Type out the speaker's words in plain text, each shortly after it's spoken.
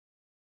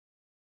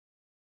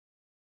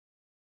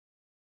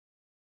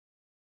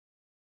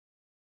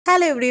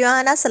Hello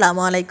everyone,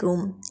 Assalamu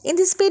alaikum. In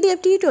this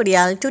PDF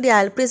tutorial, today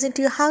I'll present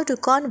you how to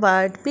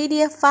convert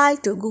PDF file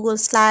to Google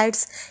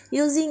Slides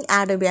using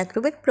Adobe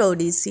Acrobat Pro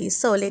DC.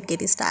 So let's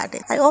get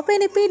started. I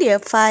open a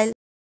PDF file,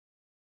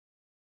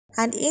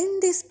 and in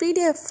this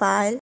PDF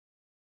file,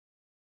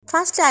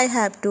 first I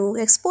have to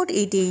export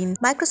it in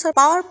Microsoft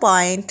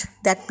PowerPoint,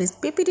 that means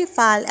PPT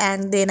file,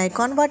 and then I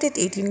converted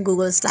it in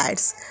Google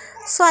Slides.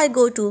 So I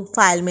go to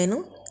File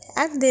menu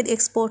and then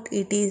export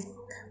it in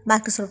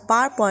Microsoft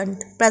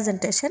PowerPoint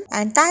presentation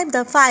and type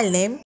the file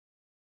name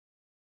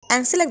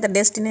and select the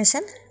destination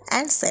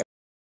and save.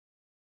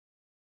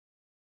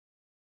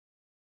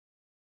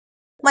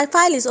 My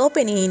file is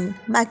open in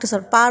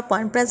Microsoft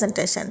PowerPoint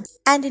presentation,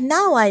 and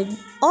now I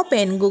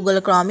open Google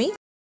Chrome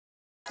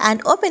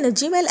and open a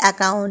Gmail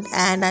account,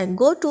 and I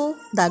go to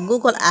the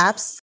Google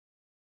Apps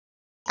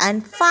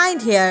and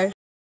find here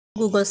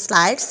Google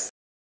Slides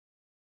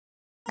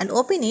and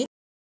open it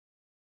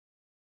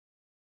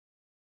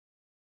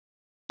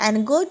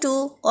and go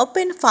to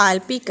Open File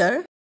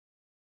Picker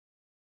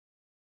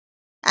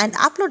and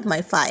upload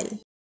my file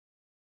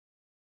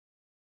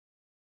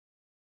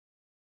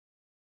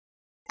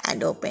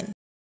and open.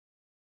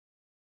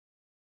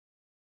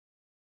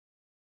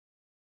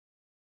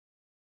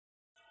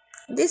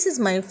 This is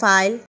my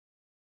file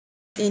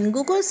in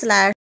Google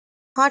Slides.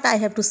 What I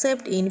have to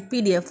save in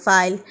PDF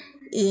file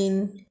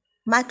in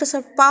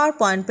Microsoft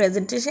PowerPoint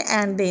presentation,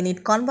 and then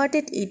it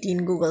converted it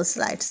in Google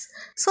Slides.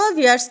 So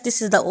viewers,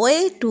 this is the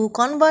way to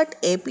convert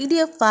a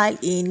PDF file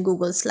in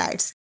Google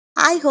Slides.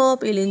 I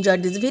hope you'll enjoy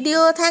this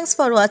video. Thanks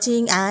for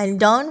watching and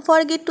don't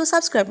forget to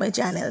subscribe my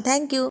channel.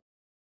 Thank you.